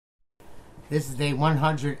This is day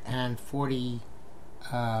 142.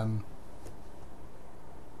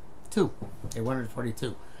 Day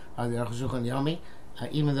 142 of the Aruch Shulchan Yomi.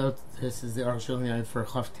 Even though this is the Aruch Shulchan Yomi for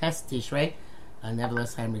Chav Tes Tishrei,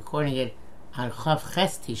 nevertheless I'm recording it on Chav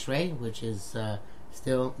Ches Tishrei, which is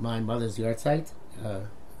still my mother's yahrzeit,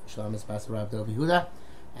 Shalom Espas Rav Dov Yehuda,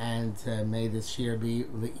 and may this shir be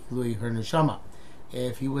Lui her neshama.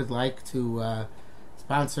 If you would like to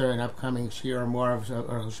sponsor an upcoming shir or more of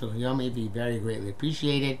Aruch Shulchan Yomi, it'd be very greatly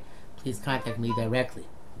appreciated. Please contact me directly.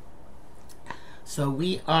 So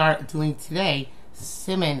we are doing today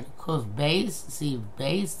Siman Kuf Beis, Siv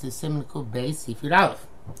Beis to Siman Kuf Beis, Sifud Aleph.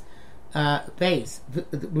 Beis.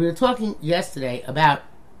 We were talking yesterday about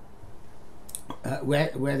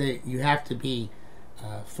whether you have to be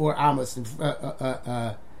 4 amos,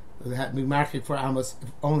 have to be marked 4 amos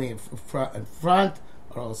only in front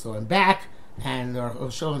or also in back, and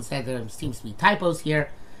Shulchan said there seems to be typos here.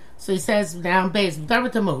 So he says now in Beis, the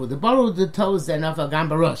Baruch the toes enough a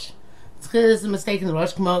Gambarush. This is a mistake in the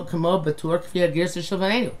Rosh Kamo Batur Kfir Girsa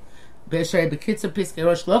Shalvanenu. Beshay Bekitza Piske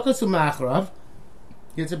Rosh Lokus Umachrov.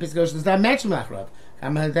 Kitza Piske Rosh does not mention Machrov.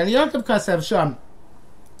 Then Yontav Kasav Sham.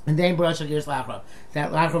 And then Baruch Girs Lachrov.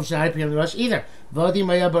 That Lachrov should not appear in the Rosh either. Vodi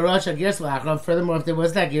Maya Baruch Girs Lachrov. Furthermore, if there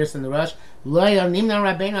was that Girs in the Rosh, Loya Nimna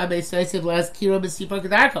Rabbeinu Beis Yosef Las Kiro B'Sipar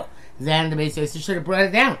Kedarko. Then the Beis Yosef should have brought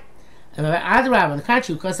it down. Adrab on the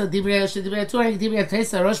contrary, because of Divrei Torah, Divrei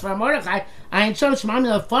Tesa Rosh Mordechai, Ayin Shom Shmami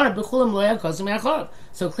Lafara B'Chulam Loya Kosim Yachorov.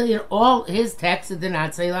 So clearly, all his texts did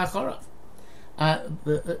not say Lachorov.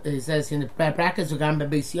 He says in the brackets, "V'gam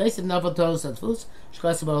beBeis Yosef Novel Tolos Adfus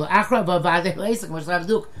Shkosabol Achrav V'Vadei Leisik Moshav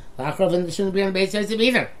Duk Lachorov shouldn't be on Beis Yosef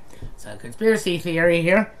either." It's a conspiracy theory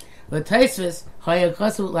here. But Tosfos Hoya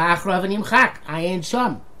Kosav Lachorov and Yimchak Ayin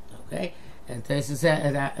Shom. Okay, and Tosfos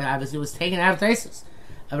said that obviously was taken out of Tosfos.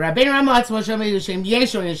 Rabbeinu Ramatz Moshe Yishem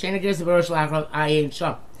Yeshon Yeshen Agers the Rosh Lachrov Ayin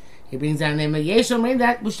Shom. He brings down the name of Yeshon, meaning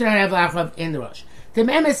that we should not have Lachrov in the Rosh. The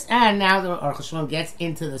Bemes, and now the Aruch Shulchan gets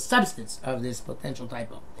into the substance of this potential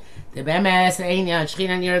typo. The Bemes Einyan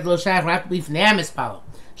Shechina near the Loshach Rak Bifnei Mispalo.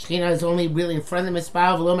 Shechina is only really in front of the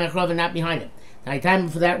Mispalo, V'lo Mechrov, and not behind him. Now, time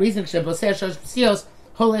for that reason, Sheboseh Shosh Psios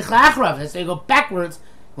Holech Lachrov. So you go backwards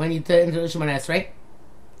when you turn into the Shemon Esrei.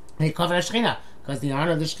 They cover the Shechina. Because the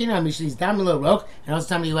honor of the Shekhinah, Mishli is down below Rok, and also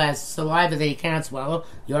somebody who has saliva that he cannot swallow,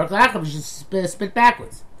 York Lachrav, should spit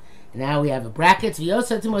backwards. And now we have a bracket.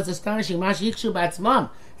 V'yosatim was astonishing, Mash Yikshu Batzmam.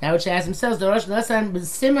 That which has themselves, the Rosh Nasan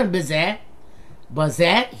Siman Bezeh,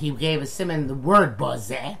 Bazeh, he gave a Siman the word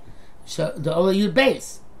Bazeh, the Ola Yud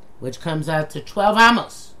Beis, which comes out to 12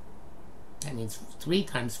 amos. That means 3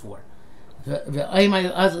 times 4. It would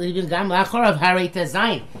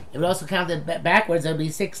also count it backwards, that would be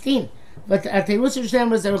 16. But at the Rosh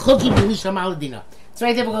Hashanah was a Rechuki B'Lisham Aladina. It's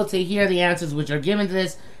very difficult to hear the answers which are given to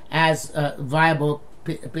this as viable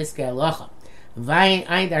Piskei Halacha. Vayin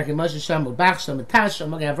Ein Darkei Moshe Sham Ubach Sham Matash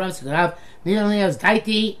Sham Magay Avram Sikarav Nidon Leos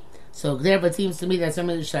Daiti. So therefore it seems to me that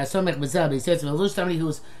somebody Shasomech Bezel B'Yisrael Velush, somebody who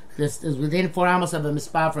is within 4 amos of a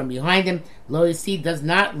mispah from behind him, Lo Yisi does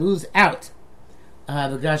not lose out.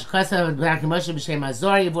 V'Gash Kasav Darkei Moshe B'Shem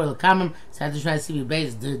Azor Yivor L'Kamim Sadish Sivi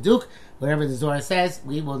Beis Deduk. Whatever the Zohar says,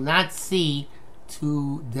 we will not see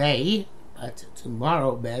today, but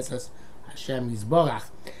tomorrow, Be'ezras Hashem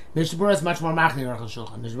Yisborach. Mishnah Berurah is much more machmir than Aruch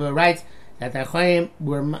Shulchan. Mishnah Berurah writes that the Chayim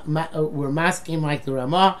were masking like the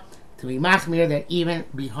Ramah to be machmir that even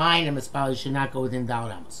behind a mispah should not go within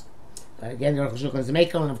Daled Amos. Again, the Aruch Shulchan is a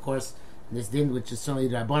Mekel, and of course, this din, which is certainly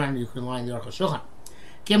the Rabbanan, you can line the Aruch Shulchan.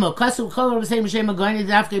 Gimel Kasu Chol Rabbeinu Shem Magoyni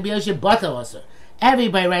Dafkei B'Yoshe Batal Aser.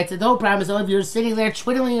 Everybody writes that the whole problem is if you're sitting there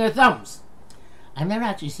twiddling your thumbs. I've never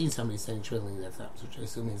actually seen somebody sitting twiddling their thumbs, which I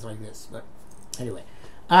assume is like this. But anyway,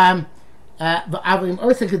 all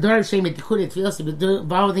things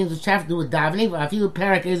which have to do with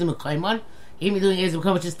davening. Even doing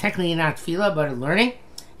ezim, which is technically not tefillah but learning,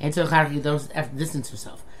 and so you don't have to distance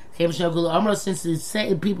yourself. Since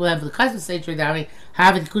the people have the custom of say davening,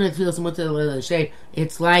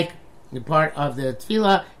 it's like the part of the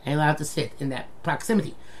tefillah, and allowed to sit in that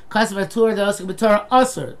proximity. Kasav Torah, the Osir B'Torah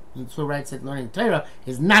Osir, the Torah writes that learning Torah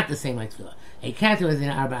is not the same like tefillah. You can't do it within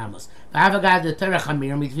Arba Amos. V'Avagad the Torah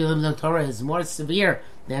Chamir, tefillah the Torah is more severe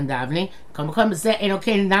than davening. Come say, and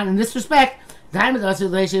okay, not in this respect. Time is also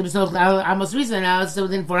relation to Amos reason now. So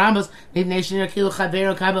within 4 Amos, maybe nation or kilo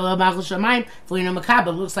chaver kabel al machal shamayim. For you know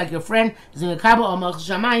makabel looks like your friend is in a kabel al machal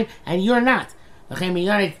shamayim, and you're not.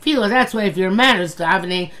 That's why if your manners to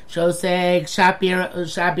davening shosek shapir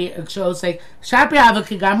shosek shapir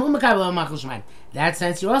avakigamu makabel machal shemaim. That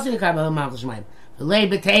sense you're also makabel machal shemaim. V'lei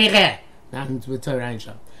b'teire not into the Torah and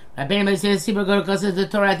Sham. Rabbeinu says Sibur Gor Kosa the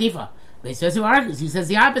Torah Difa. Beis Yosef argues. He says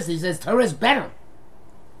the opposite. He says Torah is better.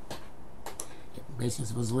 Beis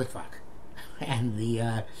Yosef was a litvak, and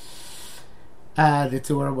the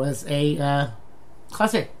Torah was a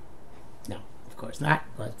chassid. No, of course not.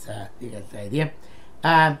 But you get the idea.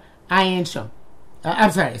 Ayin Shom.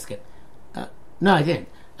 I'm sorry, I skipped. No, I didn't.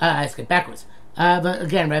 I skipped backwards. But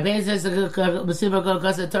again, Rabbi says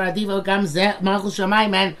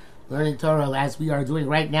learning Torah as we are doing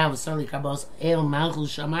right now is certainly kabos el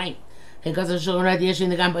malchus shamayim. And that's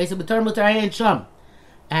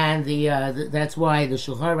why the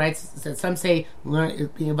Shulchan writes that some say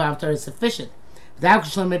being involved in Torah is sufficient. But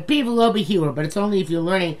it's only if you're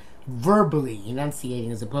learning verbally,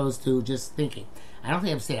 enunciating, as opposed to just thinking. I don't think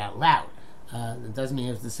I have to say it out loud. It doesn't mean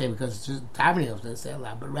you have to say because it's just davening you have to say it out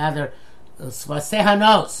loud, but rather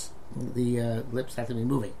svasehanos, the lips have to be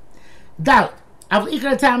moving. Doubt. But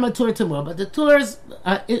the Torah's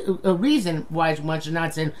a reason why one should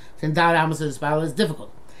not send doubt Amos to the Bible is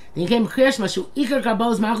difficult. Then came Kriyashma Ikar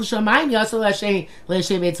Kabos Malchus Shamayim Yasol Hashem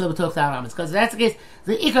Leishem Eitzlo B'Toch Doubt Amos. Because that's the case.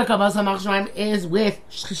 The Ikar Kabos Malchus Shamayim is with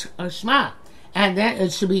Shema, and then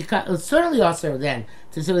it should be certainly also then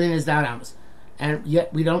to sit within his doubt Amos. And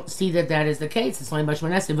yet we don't see that is the case. It's only much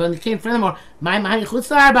more necessary. But came furthermore, my mind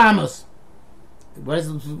chutz Arba Amos. What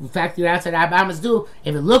does the fact you're outside Arba Amos do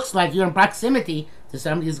if it looks like you're in proximity to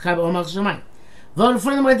somebody who's Kabbalah Malchus Shamayim? Vote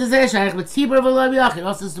furthermore to say but Tzibur v'lo b'yachid. It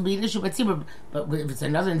also has to be an issue, but Tzibur. But if it's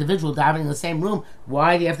another individual diving in the same room,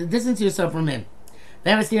 why do you have to distance yourself from him?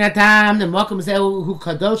 Then the Mokum Zeh who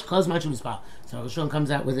kadosh kos machu mispal. So Rosh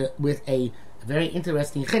comes out with a very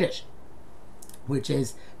interesting chiddush, which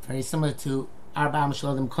is very similar to Arba Amos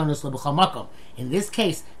Shalom Konos Lo B'Chol Makom. In this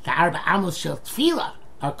case, the Arba Amos Shel Tefillah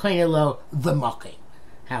are koine lo the makom.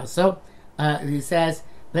 How so? He says,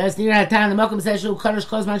 "There's near a time the makom says who kodesh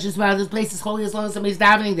kos manchus about this place is holy as long as somebody's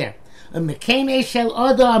davening there. A mekame shel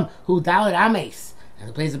adam who dalet ames, and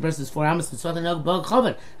the place of person is 4 amos and southern og bog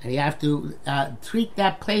choven, and you have to treat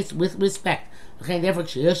that place with respect. Therefore,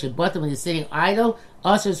 when you're sitting idle,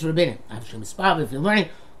 also it's forbidden. If you're learning,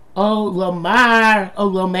 o lomar, o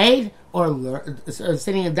lomaid, or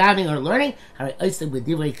sitting and diving or learning, with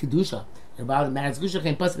divrei kedusha. About the marriage kedusha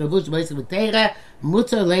came pasuk avush b'leisik v'teira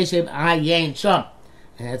mutar leishev ayin sham,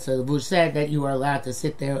 and that's the avush said that you are allowed to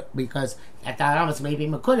sit there because at that amos may be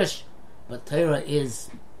makudish, but Torah is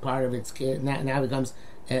part of its now becomes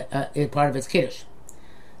part of its kiddush.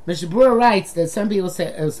 Mishabura writes that some people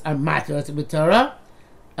say are matter with Torah.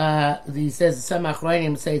 He says some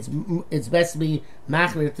achronim say it's best to be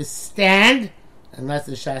machmir to stand unless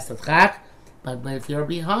it's shas tachak. But if you're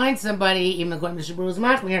behind somebody, even according to Shaburu's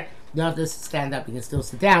machmir, you don't have to stand up. You can still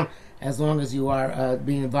sit down as long as you are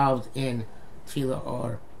being involved in tefillah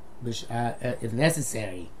or, if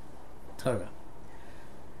necessary, Torah.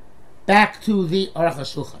 Back to the Aruch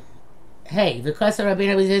HaShulchan. Hey, because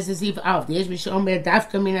Rabbeinu was to see out the Yesh Mishomer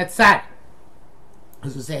Dafka Min Atzad.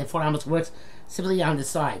 As we say, 4 amos works simply on the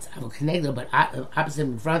sides. I will connect them, but opposite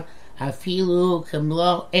in front. Afilu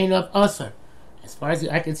Kamlo Einov Osir. As far as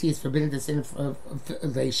the eye can see, it's forbidden to sit in front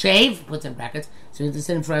of, they shave, puts in brackets, so you have to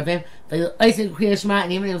sit in front of him. And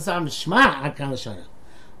even if it's on Shema, I can't show you.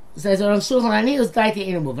 It says, I understand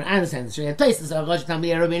this. In places, it's a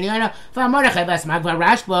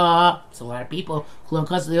lot of people who don't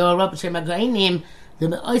cause the Europe, the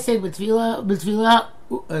Oised Betfila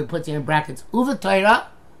puts in brackets, Uva Torah,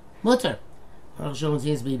 Mutter. Rosh Hashanah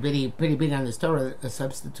seems to be pretty big on this Torah, a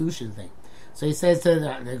substitution thing. So he says to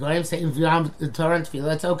the Goyim, say, if you're on the Torah and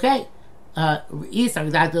Tefillah, it's okay. I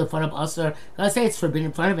say it's forbidden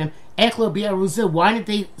in front of him. Why did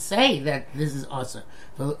they say that this is Asr?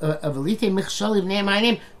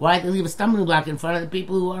 Why did they leave a stumbling block in front of the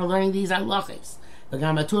people who are learning these halachos? The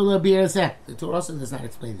Torah also does not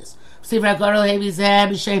explain this. He does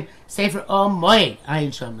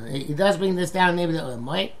bring this down, maybe the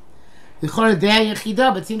Moed. But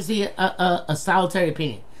it seems to be a solitary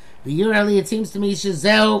opinion. But usually it seems to me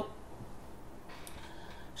Shazel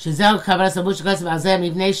Kavaras Abush Gasim Azem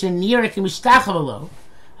Ivnation Nirek Mishtachavalo.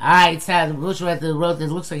 It's the Bush wrote that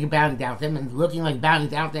it looks like you're bowing down with him, and looking like bowing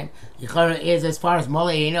down with him. Yichara is as far as Mole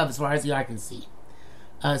as far as the eye can see.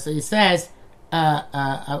 So he says,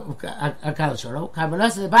 someone's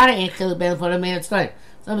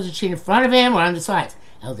in front of him or on the sides.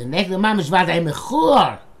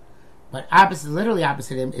 But literally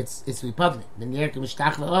opposite him, it's repugnant.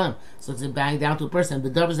 So it's banging down to a person.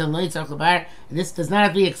 This does not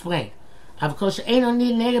have to be explained.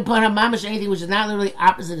 Anything which is not literally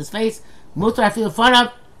opposite his face, mutter I feel fun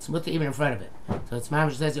of, it's mutter even in front of it. So it's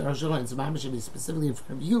mamash says and so mamash should be specifically in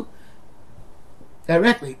front of you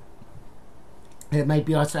directly. It might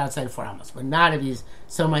be also outside 4 amos, but not if he's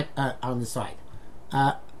somewhat on the side.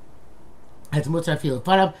 It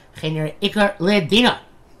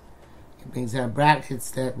means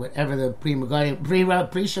brackets that whatever the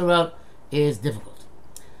Prisha wrote is difficult.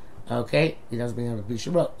 Okay, he doesn't bring up the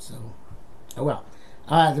Prisha wrote, so oh well.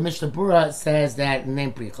 The Mishnah Bura says that in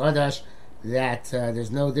name Pri Chodesh that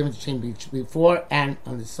there's no difference between before and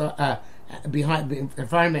on the behind, in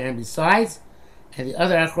front and besides. And the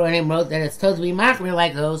other Achronim wrote that it's told to be machmir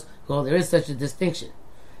like those who hold there is such a distinction.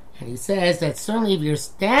 And he says that certainly if you're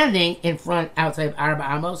standing in front outside of Arba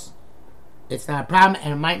Amos, it's not a problem,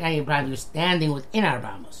 and it might not even be a problem if you're standing within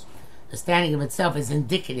Arba Amos. The standing of itself is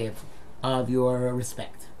indicative of your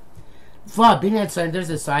respect. For being outside, there's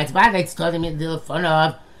the sides, but it's told him in front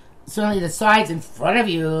of. Certainly the sides in front of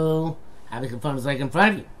you, having fun is like in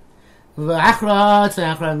front of you.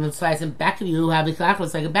 The sides in back of you, having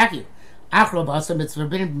is like in back of you. Achro basar, it's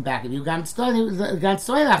forbidden in back of you. Gam stoy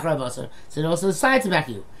achro basar, so also the sides in back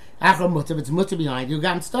of you. Achro mutter, it's mutter behind you.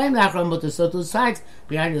 Gam stoy achro mutter, so to the sides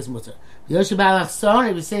behind you is mutter. Yoshabal achson,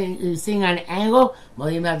 if you're sitting on an angle,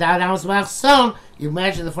 you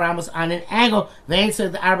measure the 4 amos on an angle. They answer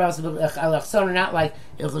the Arba amos achson are not like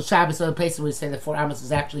Ilchot Shabbos, so the places where we say the 4 amos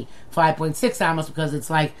is actually 5.6 amos because it's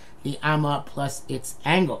like the amma plus its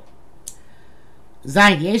angle.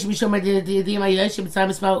 Zayin, yesh mishom diyama yesh b'tzad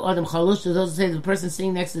mispal adam chalush. To those who say the person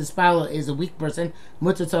sitting next to the spalo is a weak person,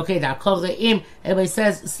 mutter it's okay. That kol re'im, everybody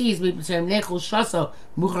sees b'tzad nechul shaso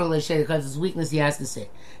muchar l'shay because his weakness he has to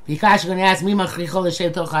sit. Because you're going to ask me machrichol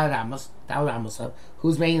l'shay toch ha'ramos, ta'al ramos,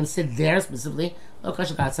 who's making him sit there specifically? Lo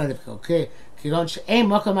kasha got something difficult. Okay, kigon she'em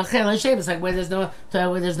mokom acher l'shay. It's like where there's no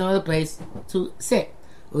other place to sit.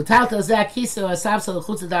 Utalta zak kiso asavsa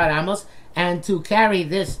l'chutz dar ramos. And to carry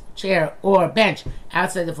this chair or bench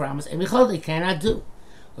outside the 4 amos, and they cannot do.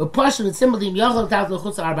 If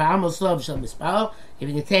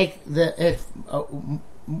you can take the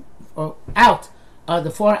out of the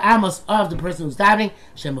 4 amos of the person who's diving,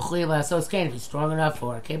 if he's strong enough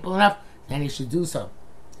or capable enough, then he should do so.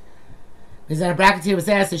 Is that a bracket here was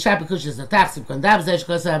asked the Shapikush is the taxi condav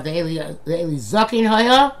because of the Eli Zokin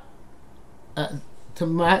Hoya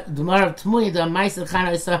tomorrow Tmui the Maisel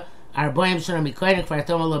Chana.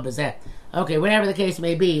 Okay, whatever the case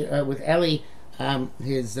may be, with Eli,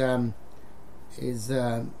 his I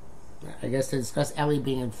guess to discuss Eli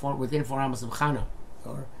being within 4 amos of Chana,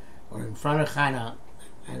 or in front of Chana.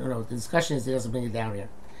 I don't know what the discussion is. He doesn't bring it down here.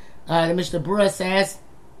 The Mishnah Bura says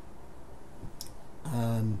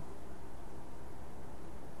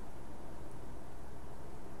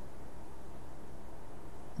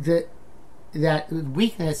that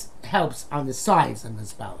weakness helps on the sides of the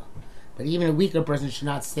spala. But even a weaker person should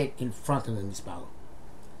not sit in front of the mispalo.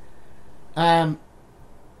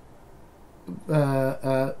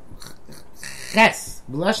 Ches,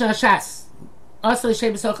 b'lashon hashas, also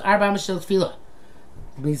l'shem b'soch 4 amos shel tefillah.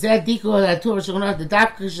 B'zeh diku l'tur shulchanot the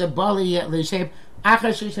dafka shabali l'shem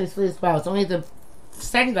achar shishon tefillah spalo. It's only the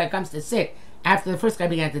second guy comes to sit after the first guy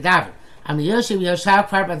began to daven. I'm the Yoshav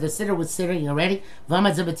part, but the sitter was sitting already.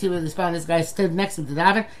 Vamad Zabativa, the spot, and this guy stood next to him to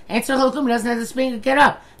daven. And so Holkum doesn't have the spring to get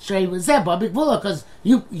up. Shrei was there, Bobik Bula, because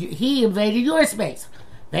he invaded your space.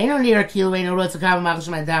 They don't near a kilo, they no roads to come out of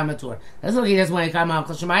my damatur. That's what he doesn't want to come out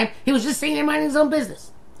of Shemayim. He was just sitting there minding his own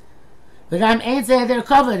business. The guy ain't said they're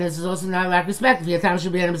covered. This is also not lack of respect. If your time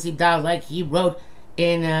should be on Steve Dalit, like he wrote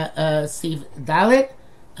in Steve Dalit.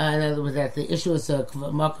 In other words, that the issue is the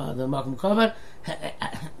Malcolm covered.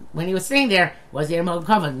 When he was sitting there, was he a Malcolm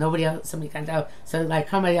covered? Nobody else, somebody can't tell. So like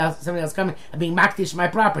somebody else coming and being makdish my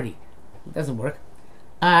property. It doesn't work.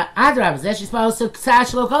 Adrab, she's supposed to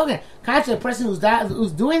Sash Lokogan. Conscious, the person who's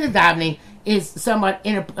doing the davening is somewhat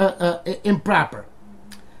improper.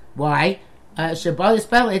 Why? Shabbat is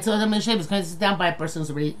spelled. It's the Mishnah is going to sit down by a person who's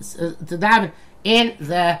already to daven in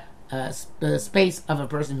the space of a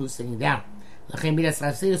person who's sitting down.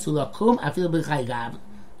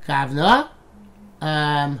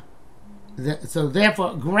 So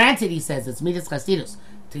therefore, granted, he says it's midas chasidus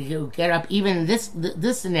to get up even in this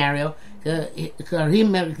scenario in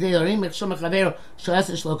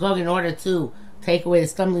order to take away the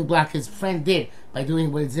stumbling block his friend did by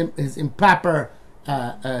doing what his improper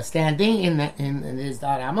standing in his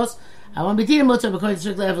Dar Amos. According to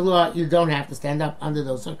strict level law, you don't have to stand up under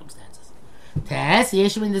those circumstances. Tess,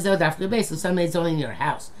 Yeshua is after the base, so some it's only in your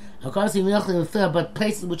house. Of course, but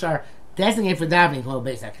places which are designated for davening, called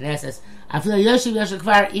base Knesset. I feel even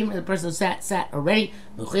the person who sat already,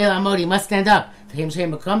 he must stand up.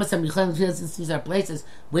 These are places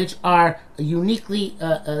which are uniquely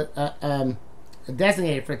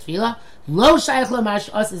designated for tefillah. Lo shaykh lamash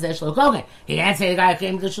asas eshlo kogen. He can't say the guy who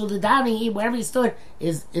came to the shul to davening, wherever he stood,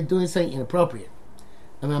 is doing something inappropriate.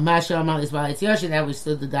 That we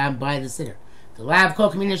stood the dam by the sitter. The lav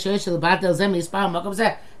kol kamina sheish lebatel zem yispal makom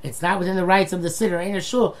zeh. It's not within the rights of the sitter in a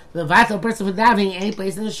shul. The vatal person for davening any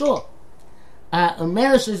place in the shul.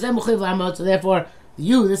 So therefore,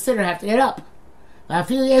 you, the sitter, have to get up.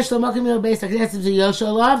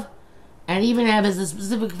 And even have as a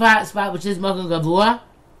specific spot which is makom gavua.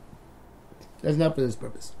 That's not for this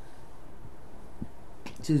purpose.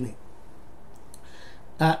 Excuse me.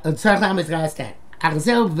 Tzarcham is going to stand.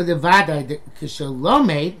 Achzel v'devada k'shalom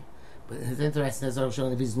made. But it's interesting as I'm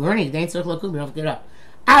showing if he's learning, then tzarch lakum, you don't have to get up.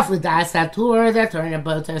 After das hatur, that Torah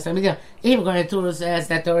about Torah, even going to Torah says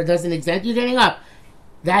that Torah doesn't exempt you getting up.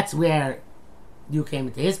 That's where you came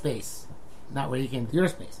into his space, not where he came to your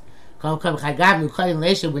space.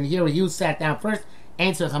 When here you sat down first,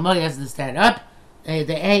 answer Hamori has to stand up.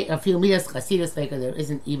 The a few midas chasidus like there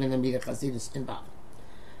isn't even a midah chasidus involved.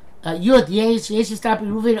 Yud yesh stop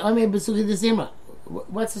Reuven Omer b'sugi the Zimra.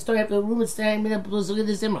 What's the story of Reuven standing in b'sugi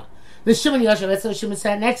the Zimra? The Shimon Yosef, that's how Shimon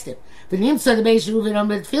sat next to him. The Nimsa the Beis Reuven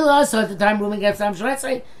Omer tefillah. So at the time Reuven gets Sam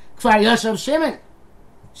Shretzai, Kfar Yosef Shimon.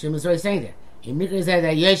 Shimon's already saying there. In Mikra said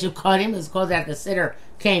that Yosef caught him. It's called that the sitter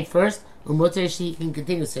came first. She can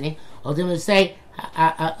continue sitting. Odim will say,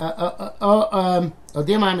 Odim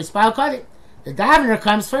HaMispal caught him. The davener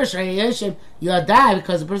comes first, right? Yosef, you'll die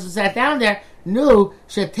because the person who sat down there knew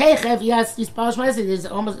Shetechev Yas Yispal Shmanesei is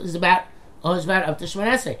about up to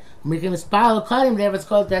Shmanesei. When we can Mispal caught him there, it's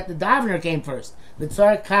called that the davener came first. The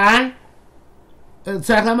Tzar Khan, and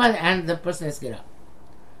the person has to get up.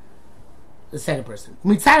 The second person.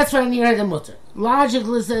 Mitzadas for near the mutter.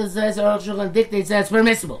 Logically says or dictates that's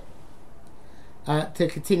permissible to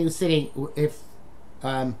continue sitting if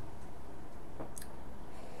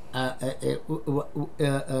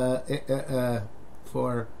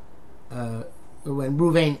for when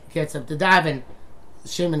Reuven gets up to daven,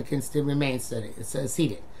 Shimon can still remain seated. There's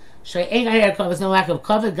no lack of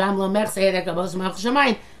covet. And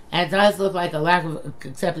it does look like a lack of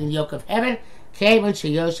accepting the yoke of heaven. Because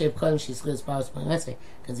he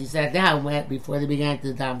sat down went before they began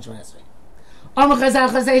to daven Shemon Esrei.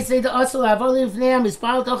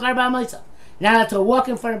 Now to walk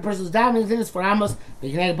in front of a person who's davening things for Amos,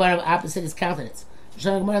 we can have opposite his countenance.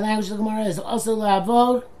 Language of the Gemara is also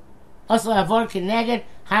lavod keneged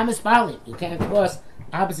hamis palim. You can't cross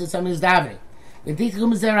opposite somebody who's davening. The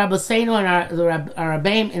Dikkum is there, Rabbeinu and our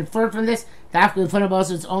Rabbeim inferred from this. Dafka in front of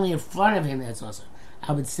us, it's only in front of him that's also.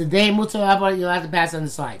 But today, Mutzah Avor, you'll have to pass on the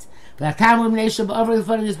sides. But the time when Nation over in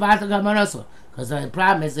front of this battle also, because the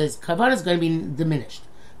problem is his kavanah is going to be diminished.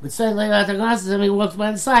 But so later, when he walks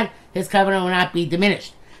by the side, his kavanah will not be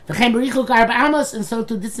diminished. And so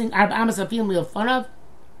to this thing, Arba Amos, I feel me in front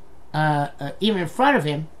of, even in front of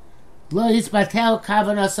him, Lo Yispatel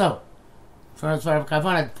Kavanah so. For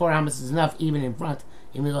kavanah, 4 Amos is enough even in front.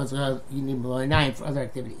 Even though you need below 9 for other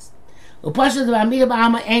activities.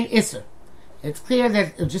 It's clear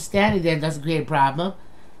that just standing there doesn't create a problem.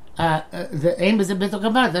 The aim is a bit of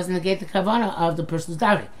kavanah, doesn't negate the kavanah of the person who's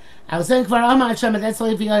doubting. I was saying for Amar Hashem, that's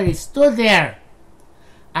only if he already stood there.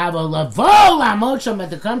 I will lavol Amot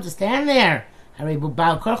but to come to stand there. That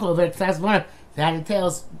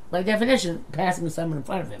entails, by definition, passing someone in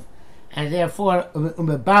front of him. And therefore,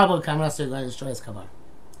 Babel Kamas are going to destroy his kavanah.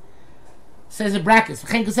 Says in brackets, I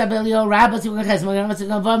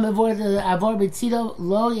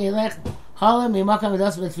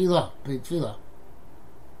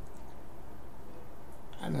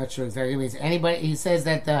I'm not sure exactly what it means. Anybody, he says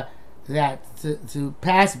that that to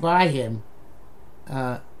pass by him,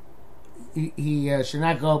 he should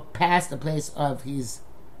not go past the place of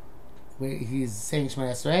where he's saying Shema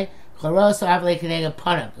Yisrael. Because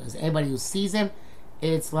anybody who sees him,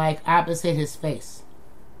 it's like opposite his face.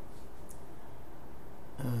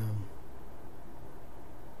 I'm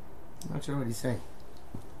not sure what he's saying.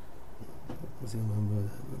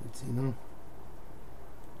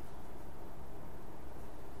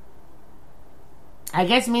 I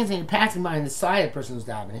guess it means when you're passing by on the side of the person who's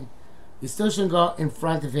davening, you still shouldn't go in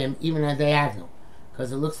front of him even at diagonal,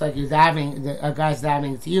 because it looks like you're davening, a guy's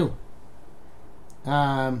davening to you.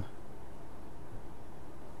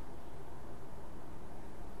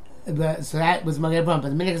 So that was my problem.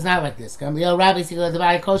 But the minhag is not like this. The old rabbi said the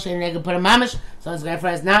body kosher and they can put a mamish. So it's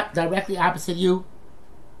going is not directly opposite you.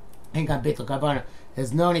 Ain't got bittul kavanah.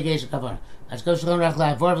 There's no negation of kavanah.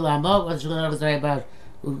 About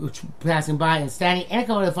passing by and standing and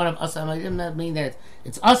coming in front of us. I didn't mean that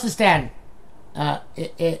it's us to stand.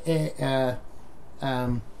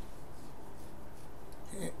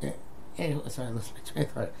 Sorry, I lost my train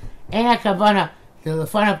of thought. Ain't kavana the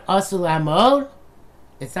front of asul lamod.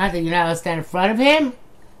 It's not that you're not allowed to stand in front of him,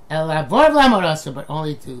 el lavor lamod asul, but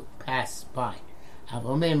only to pass by.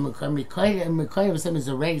 Avomim Mikoyim some is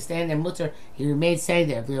already standing there mutter. He remained standing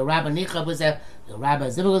there. The Rabbi Nicha was there. The Rabbi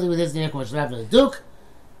Zibugli with his name was Rabbi Duke.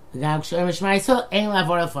 The Gam Shem Shmai so ain't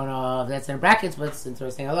lavor in front of. That's in brackets, but it's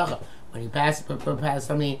interesting halacha. When you pass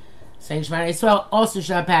somebody saying Shema Yisrael, also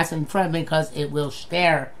should not pass in front because it will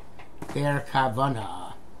stare their kavana.